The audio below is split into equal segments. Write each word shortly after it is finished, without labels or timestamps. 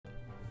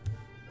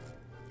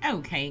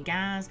Okay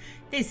guys,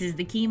 this is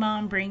the Key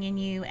Mom bringing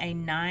you a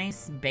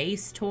nice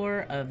base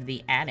tour of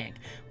the attic.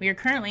 We are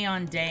currently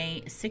on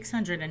day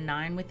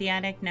 609 with the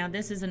attic. Now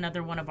this is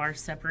another one of our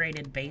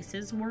separated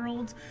bases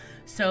worlds.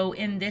 So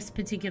in this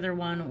particular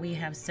one, we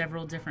have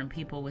several different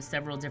people with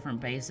several different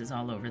bases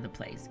all over the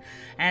place.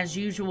 As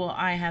usual,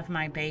 I have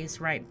my base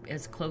right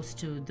as close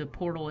to the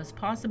portal as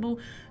possible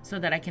so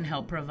that I can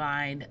help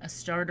provide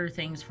starter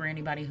things for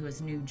anybody who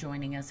is new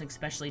joining us,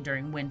 especially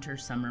during winter,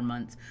 summer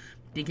months,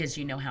 because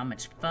you know how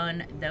much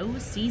fun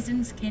those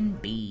seasons can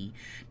be.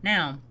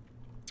 Now,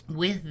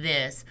 with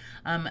this,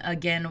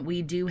 again,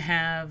 we do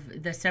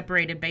have the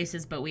separated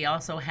bases, but we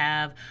also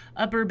have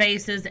upper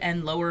bases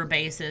and lower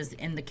bases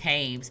in the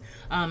caves.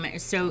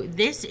 So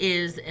this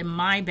is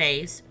my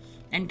base,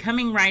 and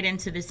coming right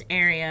into this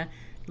area,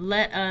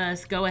 let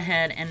us go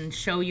ahead and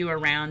show you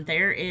around.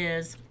 There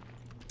is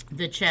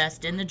the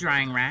chest and the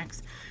drying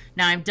racks.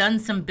 Now, I've done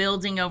some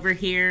building over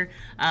here,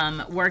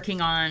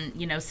 working on,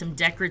 some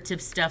decorative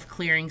stuff,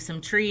 clearing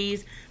some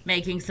trees,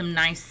 making some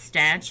nice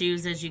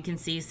statues, as you can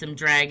see, some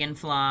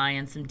dragonfly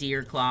and some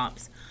deer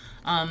clops.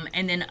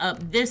 And then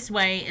up this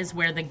way is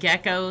where the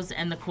geckos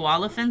and the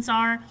koalefants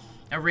are.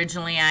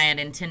 Originally, I had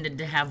intended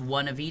to have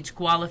one of each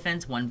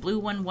koalefants, one blue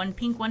one, one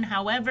pink one.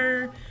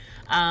 However,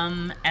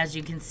 as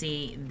you can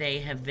see, they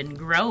have been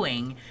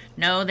growing.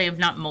 No, they have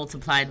not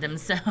multiplied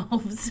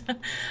themselves.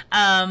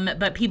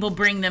 But people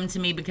bring them to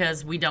me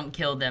because we don't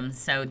kill them.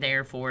 So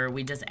therefore,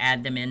 we just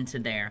add them into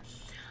there.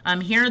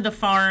 Here are the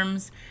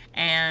farms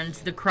and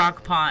the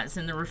crock pots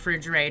and the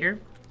refrigerator.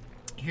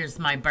 Here's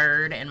my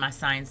bird and my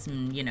science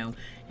and,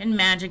 and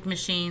magic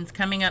machines.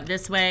 Coming up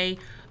this way,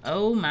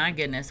 oh my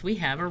goodness, we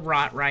have a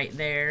rot right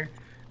there.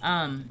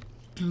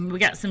 We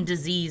got some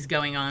disease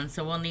going on,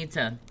 so we'll need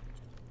to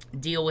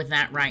deal with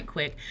that right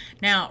quick.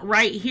 Now,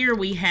 right here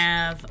we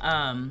have,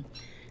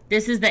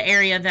 this is the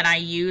area that I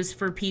use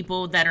for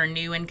people that are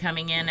new and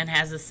coming in, and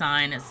has a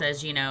sign that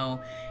says,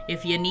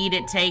 if you need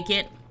it, take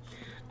it.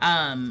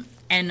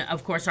 And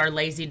of course our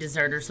lazy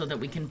deserter so that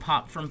we can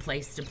pop from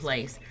place to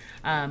place.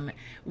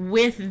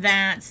 With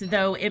that,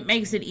 though, it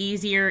makes it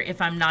easier if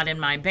I'm not in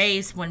my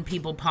base. When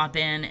people pop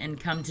in and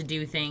come to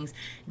do things,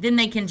 then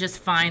they can just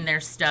find their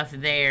stuff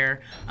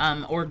there,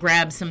 or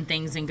grab some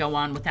things and go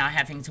on without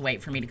having to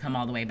wait for me to come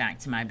all the way back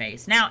to my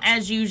base. Now,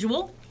 as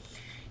usual,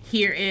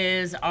 here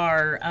is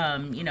our,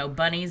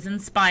 bunnies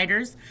and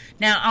spiders.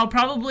 Now, I'll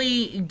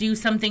probably do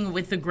something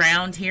with the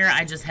ground here.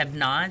 I just have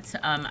not.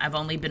 I've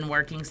only been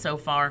working so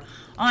far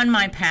on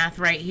my path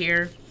right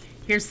here.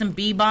 Here's some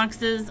bee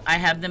boxes. I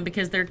have them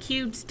because they're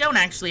cute. Don't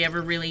actually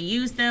ever really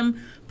use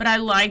them, but I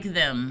like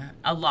them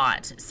a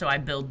lot, so I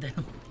build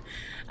them.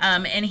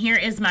 And here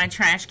is my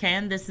trash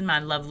can. This is my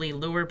lovely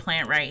lure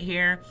plant right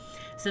here.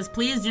 It says,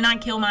 please do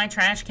not kill my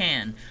trash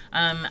can.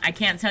 I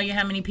can't tell you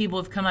how many people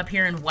have come up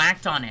here and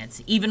whacked on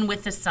it, even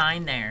with the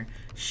sign there.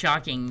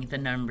 Shocking, the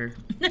number.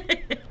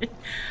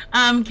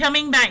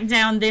 Coming back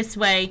down this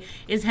way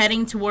is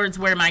heading towards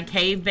where my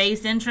cave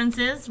base entrance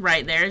is.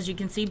 Right there, as you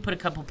can see, put a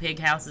couple pig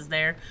houses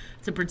there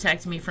to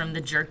protect me from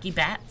the jerky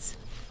bats.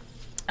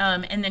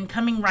 And then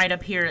coming right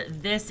up here,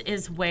 this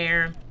is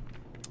where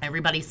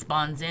everybody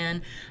spawns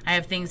in. I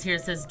have things here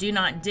that says, do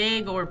not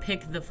dig or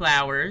pick the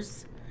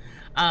flowers.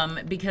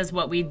 Because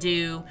what we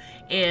do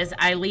is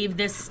I leave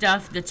this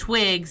stuff, the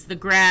twigs, the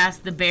grass,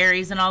 the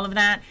berries, and all of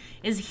that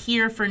is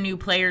here for new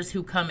players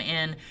who come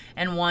in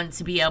and want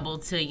to be able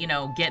to,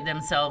 get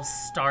themselves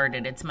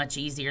started. It's much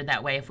easier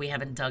that way if we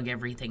haven't dug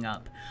everything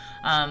up.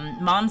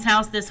 Mom's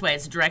house this way.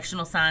 It's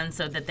directional signs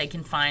so that they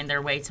can find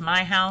their way to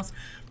my house.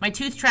 My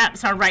tooth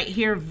traps are right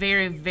here,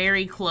 very,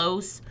 very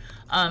close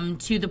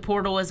to the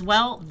portal as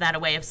well. That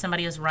way, if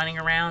somebody is running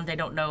around, they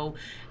don't know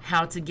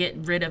how to get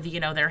rid of,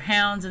 their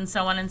hounds and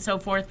so on and so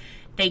forth,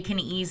 they can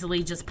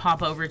easily just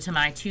pop over to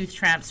my tooth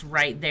traps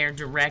right there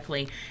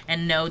directly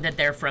and know that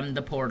they're from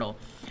the portal.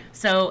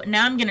 So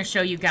now I'm going to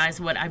show you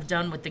guys what I've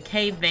done with the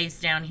cave base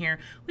down here.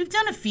 We've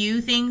done a few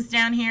things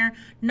down here,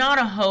 not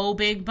a whole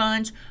big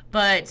bunch,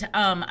 but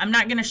I'm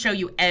not going to show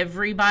you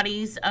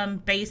everybody's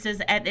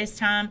bases at this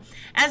time.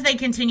 As they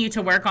continue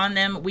to work on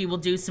them, we will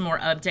do some more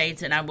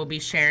updates, and I will be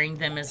sharing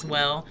them as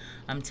well.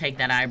 Take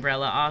that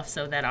umbrella off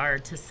so that our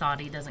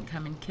Tasadi doesn't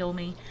come and kill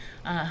me.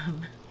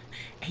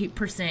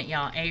 8%,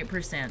 y'all,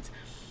 8%.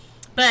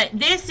 But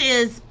this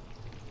is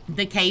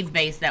the cave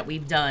base that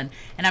we've done,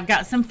 and I've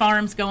got some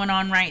farms going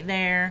on right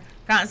there,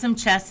 got some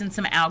chests and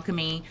some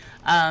alchemy.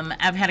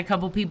 I've had a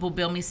couple people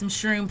build me some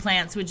shroom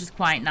plants, which is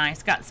quite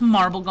nice. Got some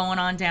marble going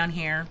on down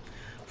here,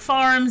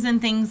 farms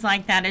and things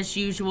like that as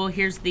usual.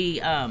 Here's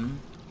the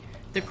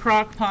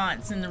crock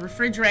pots and the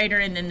refrigerator,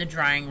 and then the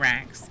drying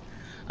racks.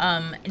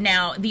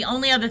 Now, the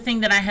only other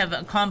thing that I have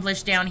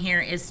accomplished down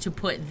here is to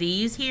put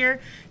these here.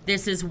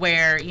 This is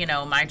where,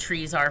 my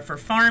trees are for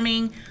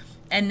farming.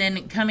 And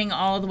then coming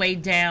all the way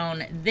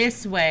down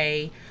this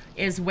way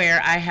is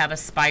where I have a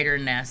spider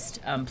nest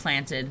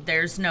planted.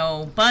 There's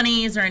no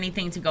bunnies or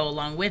anything to go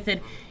along with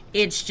it.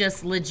 It's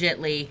just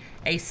legitly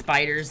a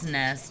spider's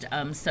nest,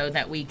 so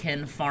that we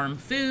can farm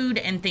food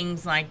and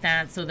things like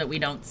that, so that we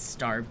don't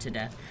starve to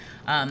death.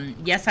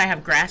 Yes, I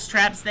have grass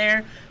traps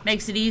there.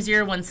 Makes it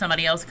easier when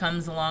somebody else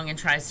comes along and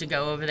tries to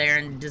go over there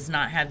and does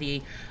not have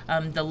the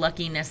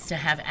luckiness to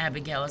have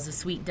Abigail as a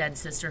sweet dead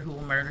sister who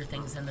will murder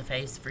things in the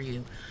face for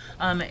you.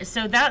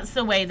 So that's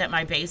the way that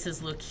my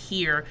bases look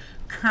here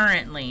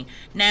currently.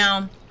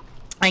 Now,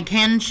 I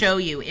can show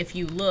you, if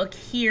you look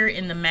here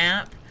in the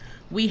map,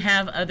 we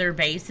have other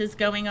bases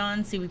going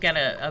on. See, we've got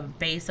a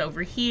base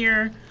over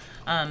here.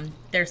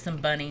 There's some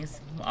bunnies,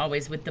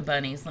 always with the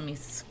bunnies. Let me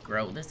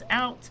scroll this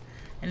out.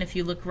 And if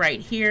you look right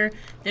here,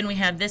 then we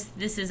have this.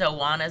 This is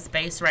Owana's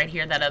base right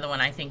here. That other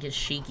one I think is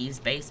Shiki's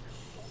base.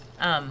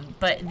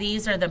 But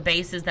these are the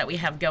bases that we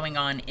have going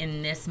on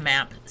in this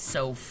map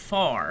so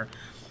far.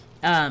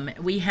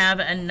 We have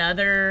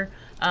another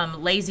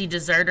lazy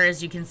deserter,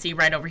 as you can see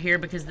right over here,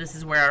 because this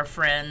is where our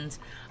friend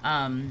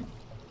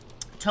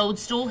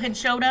Toadstool had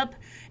showed up.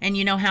 And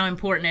you know how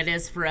important it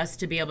is for us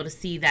to be able to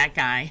see that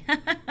guy.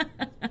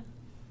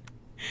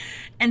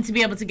 And to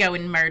be able to go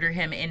and murder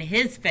him in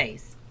his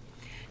face.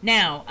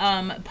 Now,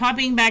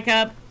 popping back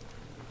up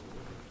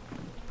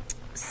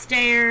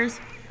stairs,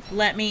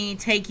 let me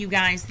take you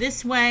guys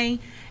this way.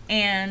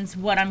 And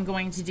what I'm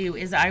going to do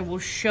is I will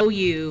show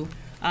you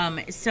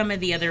some of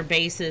the other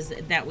bases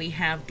that we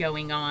have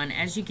going on.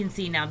 As you can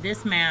see now,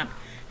 this map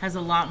has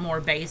a lot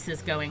more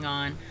bases going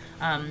on.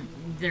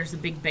 There's a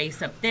big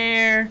base up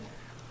there.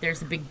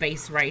 There's a big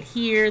base right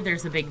here.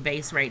 There's a big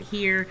base right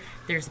here.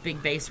 There's a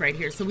big base right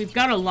here. So we've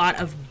got a lot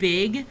of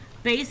big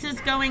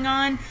bases going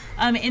on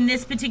in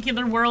this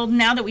particular world.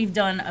 Now that we've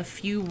done a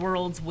few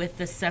worlds with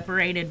the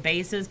separated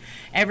bases,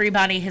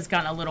 everybody has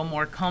gotten a little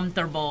more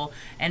comfortable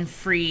and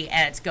free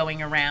at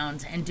going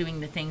around and doing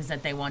the things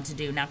that they want to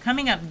do. Now,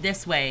 coming up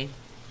this way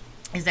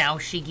is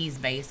Aoshiki's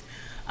base.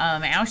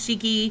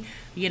 Aoshiki,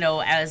 you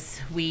know,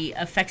 as we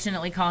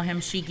affectionately call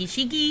him,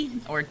 Shiki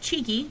or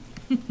Cheeky.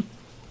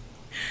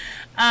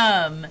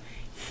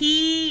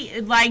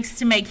 He likes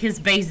to make his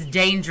base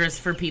dangerous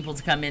for people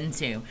to come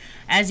into.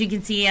 As you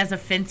can see, he has a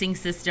fencing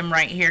system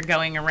right here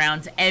going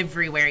around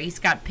everywhere. He's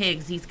got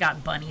pigs, he's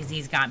got bunnies,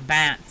 he's got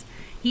bats.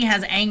 He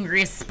has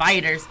angry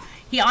spiders.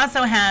 He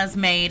also has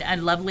made a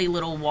lovely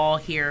little wall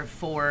here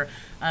for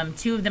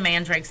two of the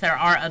mandrakes. There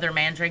are other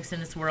mandrakes in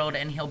this world,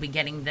 and he'll be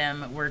getting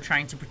them. We're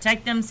trying to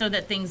protect them so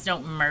that things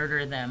don't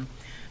murder them.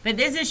 But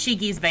this is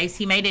Shiki's base.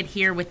 He made it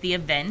here with the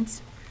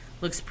event.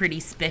 Looks pretty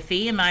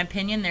spiffy, in my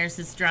opinion. There's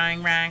his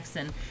drying racks,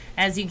 and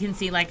as you can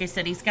see, like I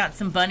said, he's got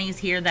some bunnies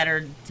here that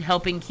are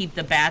helping keep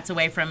the bats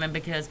away from him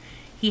because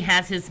he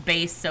has his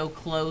base so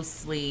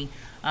closely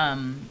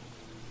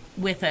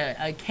with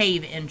a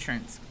cave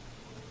entrance.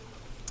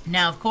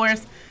 Now, of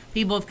course,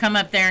 people have come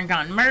up there and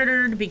gotten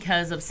murdered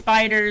because of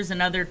spiders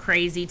and other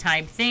crazy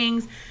type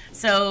things,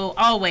 so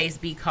always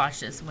be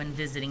cautious when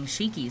visiting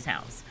Shiki's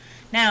house.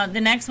 Now,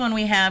 the next one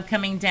we have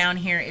coming down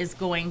here is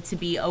going to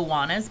be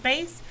Owana's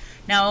base.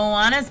 Now,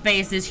 Owana's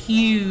base is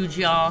huge,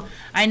 y'all.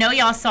 I know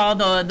y'all saw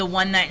the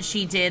one that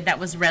she did that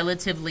was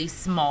relatively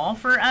small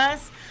for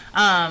us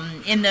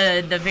in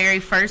the very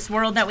first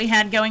world that we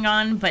had going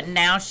on, but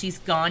now she's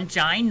gone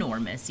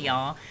ginormous,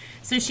 y'all.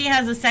 So she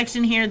has a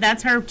section here.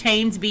 That's her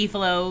tamed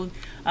beefalo.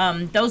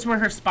 Those were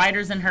her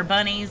spiders and her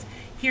bunnies.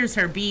 Here's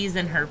her bees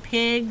and her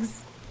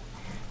pigs.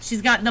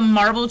 She's got the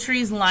marble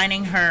trees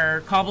lining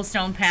her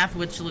cobblestone path,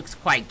 which looks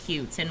quite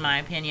cute, in my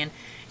opinion.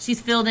 She's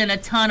filled in a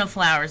ton of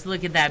flowers.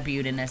 Look at that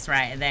beautiness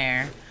right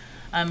there.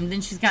 Then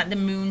she's got the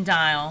moon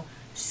dial.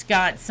 She's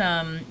got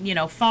some, you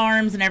know,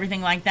 farms and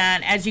everything like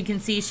that. As you can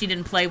see, she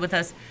didn't play with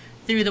us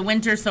through the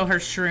winter, so her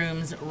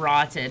shrooms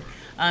rotted.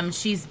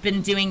 She's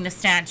been doing the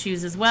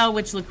statues as well,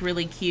 which look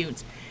really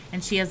cute.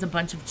 And she has a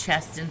bunch of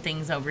chests and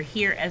things over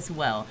here as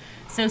well.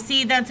 So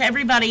see, that's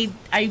everybody.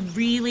 I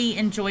really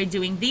enjoy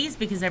doing these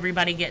because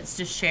everybody gets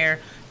to share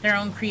their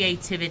own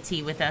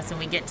creativity with us, and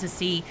we get to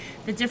see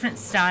the different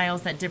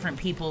styles that different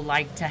people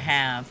like to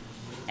have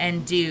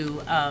and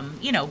do,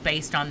 you know,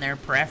 based on their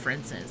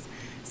preferences.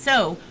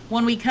 So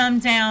when we come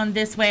down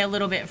this way a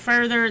little bit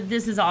further,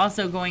 this is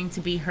also going to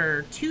be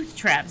her tooth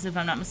traps, if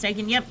I'm not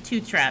mistaken. Yep,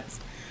 tooth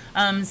traps.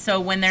 So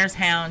when there's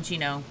hounds, you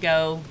know,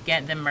 go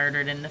get them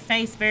murdered in the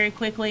face very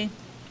quickly.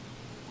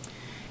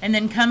 And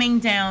then coming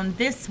down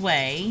this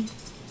way,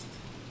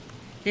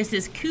 this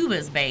is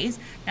Kuba's base.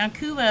 Now,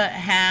 Kuba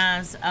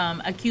has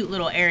a cute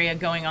little area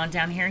going on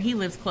down here. He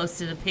lives close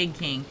to the Pig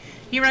King.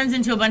 He runs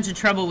into a bunch of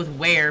trouble with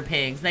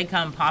were-pigs. They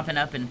come popping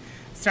up and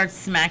start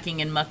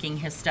smacking and mucking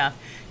his stuff.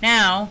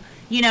 Now,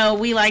 you know,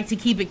 we like to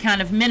keep it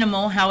kind of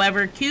minimal.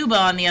 However, Kuba,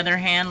 on the other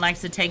hand,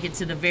 likes to take it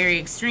to the very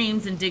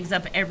extremes and digs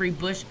up every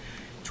bush,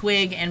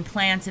 twig, and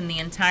plant in the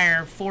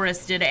entire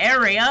forested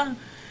area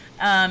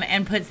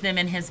and puts them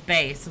in his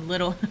base.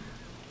 Little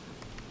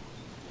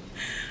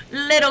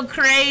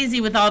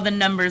crazy with all the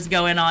numbers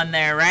going on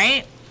there,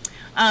 right?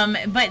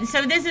 But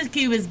so this is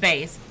Kuba's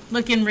base,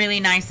 looking really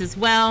nice as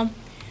well.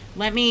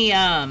 Let me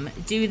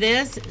do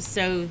this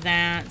so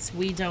that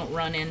we don't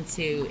run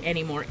into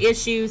any more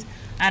issues.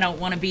 I don't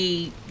want to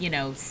be, you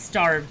know,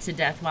 starved to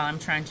death while I'm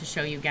trying to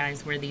show you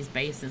guys where these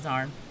bases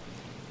are.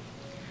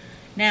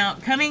 Now,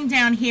 coming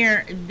down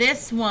here,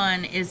 this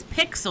one is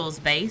Pixel's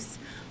base,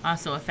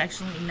 also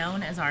affectionately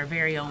known as our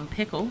very own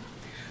Pickle.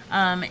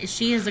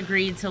 She has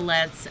agreed to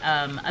let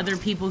other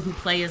people who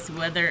play as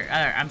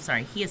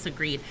he has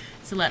agreed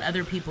to let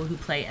other people who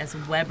play as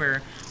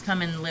Weber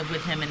come and live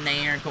with him, and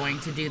they are going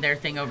to do their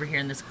thing over here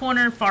in this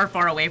corner, far,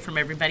 far away from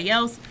everybody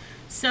else,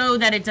 so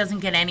that it doesn't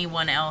get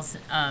anyone else,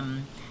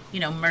 you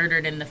know,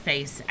 murdered in the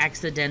face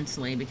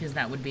accidentally, because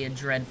that would be a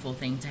dreadful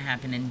thing to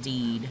happen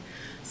indeed.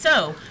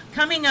 So,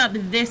 coming up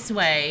this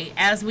way,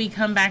 as we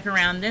come back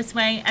around this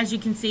way, as you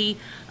can see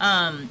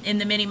in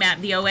the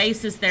mini-map, the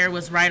oasis there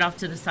was right off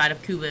to the side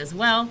of Kuba as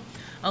well.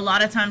 A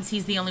lot of times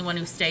he's the only one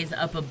who stays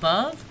up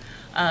above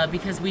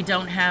because we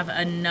don't have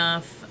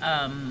enough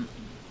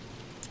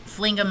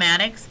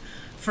Fling-O-Matics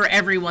for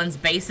everyone's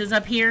bases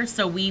up here,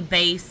 so we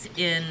base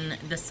in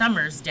the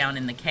summers down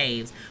in the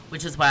caves,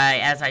 which is why,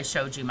 as I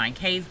showed you my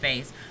cave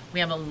base, we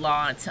have a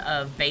lot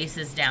of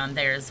bases down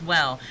there as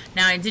well.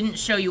 Now, I didn't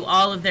show you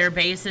all of their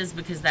bases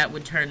because that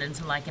would turn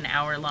into like an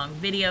hour-long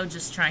video,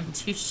 just trying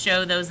to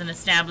show those and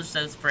establish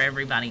those for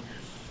everybody.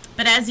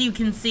 But as you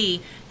can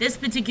see, this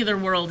particular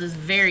world is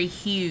very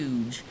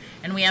huge,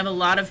 and we have a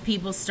lot of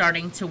people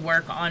starting to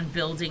work on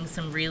building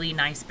some really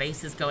nice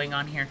bases going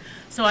on here.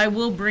 So I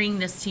will bring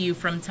this to you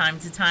from time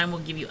to time.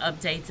 We'll give you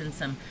updates and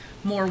some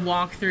more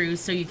walkthroughs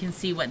so you can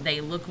see what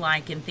they look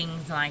like and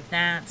things like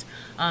that.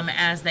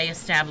 As they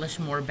establish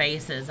more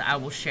bases, I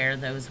will share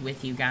those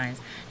with you guys.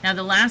 Now,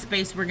 the last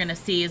base we're going to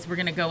see is we're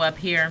going to go up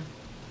here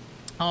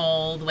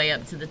all the way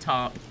up to the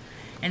top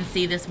and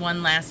see this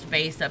one last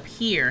base up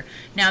here.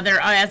 Now,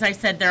 there are, as I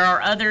said, there are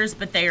others,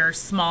 but they are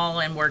small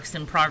and works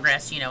in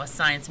progress. You know, a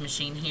science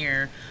machine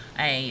here,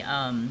 a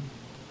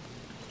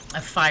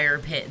fire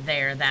pit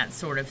there, that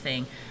sort of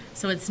thing.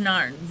 So it's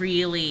not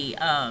really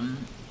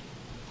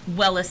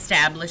well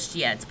established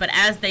yet, but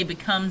as they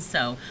become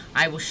so,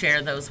 I will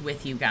share those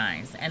with you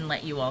guys and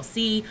let you all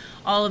see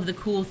all of the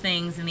cool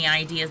things and the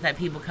ideas that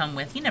people come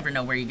with. You never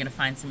know where you're going to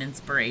find some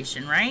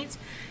inspiration, right?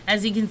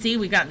 As you can see,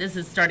 we got this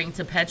is starting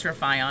to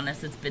petrify on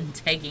us. It's been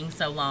taking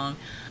so long.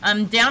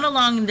 Down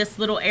along this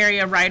little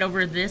area right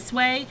over this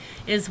way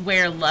is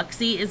where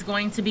Luxie is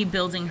going to be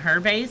building her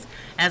base.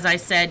 As I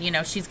said, you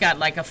know, she's got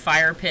like a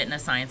fire pit and a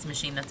science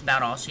machine. That's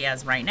about all she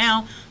has right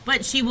now,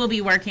 but she will be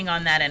working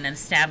on that and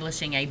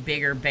establishing a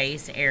bigger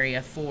base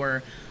area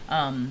for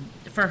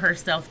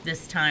herself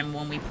this time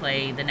when we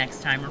play the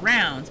next time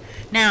around.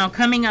 Now,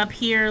 coming up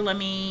here, let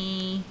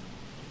me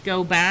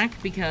go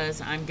back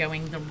because I'm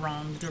going the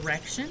wrong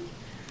direction.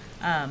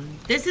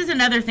 This is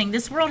another thing.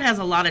 This world has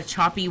a lot of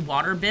choppy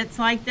water bits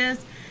like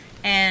this,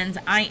 and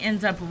I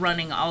end up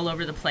running all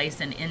over the place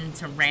and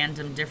into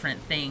random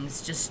different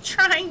things, just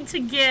trying to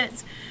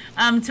get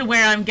to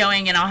where I'm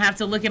going, and I'll have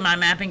to look at my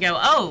map and go,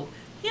 oh,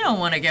 you don't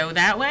want to go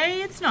that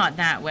way. It's not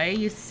that way,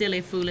 you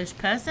silly, foolish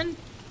person.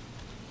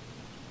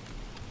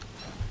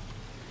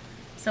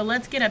 So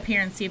let's get up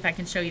here and see if I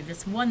can show you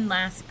this one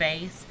last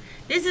base.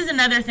 This is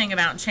another thing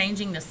about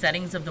changing the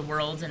settings of the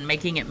world and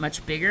making it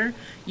much bigger.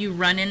 You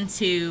run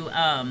into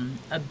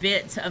a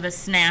bit of a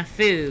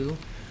snafu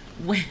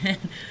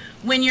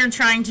when you're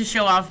trying to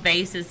show off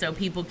bases so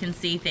people can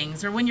see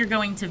things, or when you're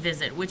going to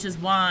visit, which is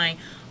why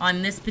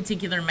on this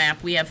particular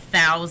map we have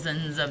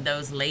thousands of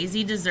those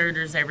lazy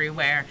deserters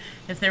everywhere.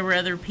 If there were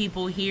other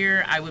people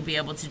here, I would be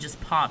able to just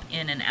pop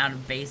in and out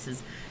of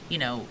bases, you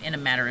know, in a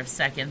matter of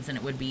seconds, and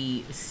it would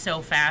be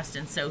so fast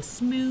and so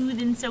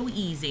smooth and so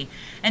easy.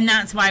 And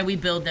that's why we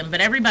build them. But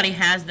everybody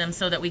has them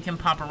so that we can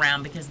pop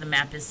around, because the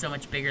map is so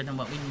much bigger than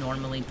what we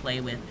normally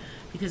play with,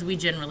 because we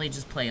generally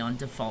just play on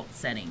default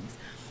settings.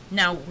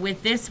 Now,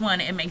 with this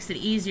one, it makes it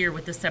easier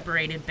with the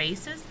separated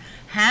bases,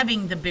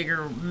 having the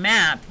bigger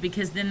map,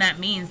 because then that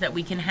means that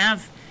we can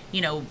have,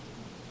 you know,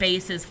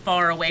 bases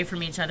far away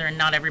from each other and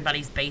not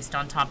everybody's based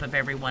on top of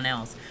everyone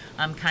else.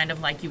 Kind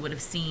of like you would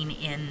have seen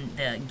in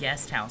the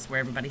guest house where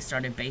everybody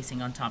started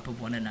basing on top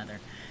of one another.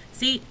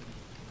 See,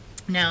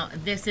 now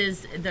this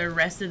is the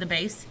rest of the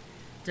base.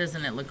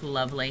 Doesn't it look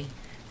lovely?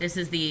 This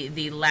is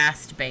the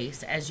last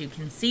base. As you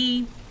can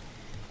see,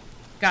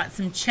 got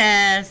some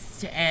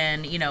chests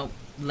and, you know,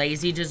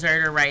 lazy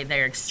deserter right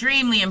there.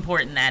 Extremely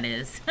important, that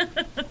is.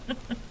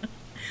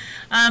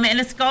 And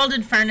a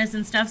scalded furnace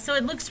and stuff, so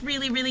it looks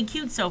really, really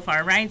cute so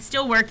far, right?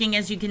 Still working,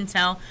 as you can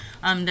tell.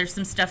 There's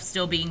some stuff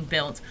still being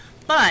built.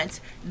 But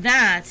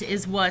that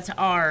is what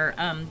our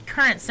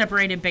current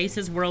separated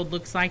bases world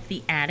looks like,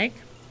 the attic.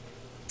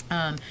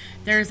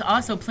 There's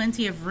also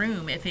plenty of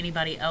room if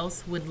anybody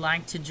else would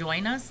like to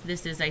join us.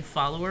 This is a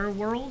follower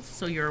world,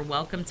 so you're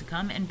welcome to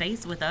come and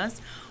base with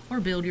us or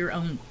build your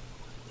own.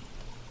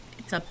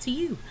 It's up to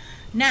you.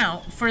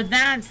 Now, for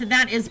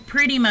that is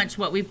pretty much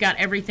what we've got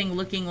everything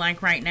looking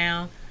like right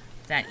now.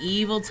 That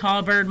evil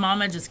tall bird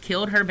mama just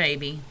killed her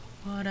baby.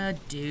 What a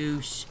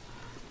douche.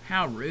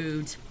 How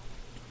rude.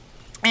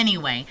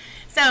 Anyway,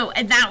 So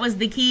that was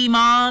the Key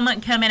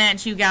Mom coming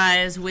at you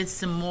guys with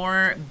some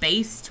more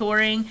base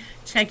touring,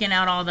 checking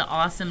out all the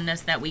awesomeness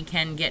that we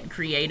can get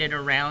created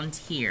around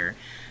here.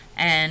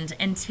 And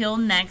until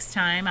next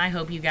time, I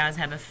hope you guys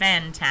have a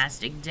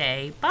fantastic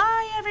day.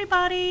 Bye,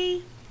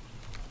 everybody.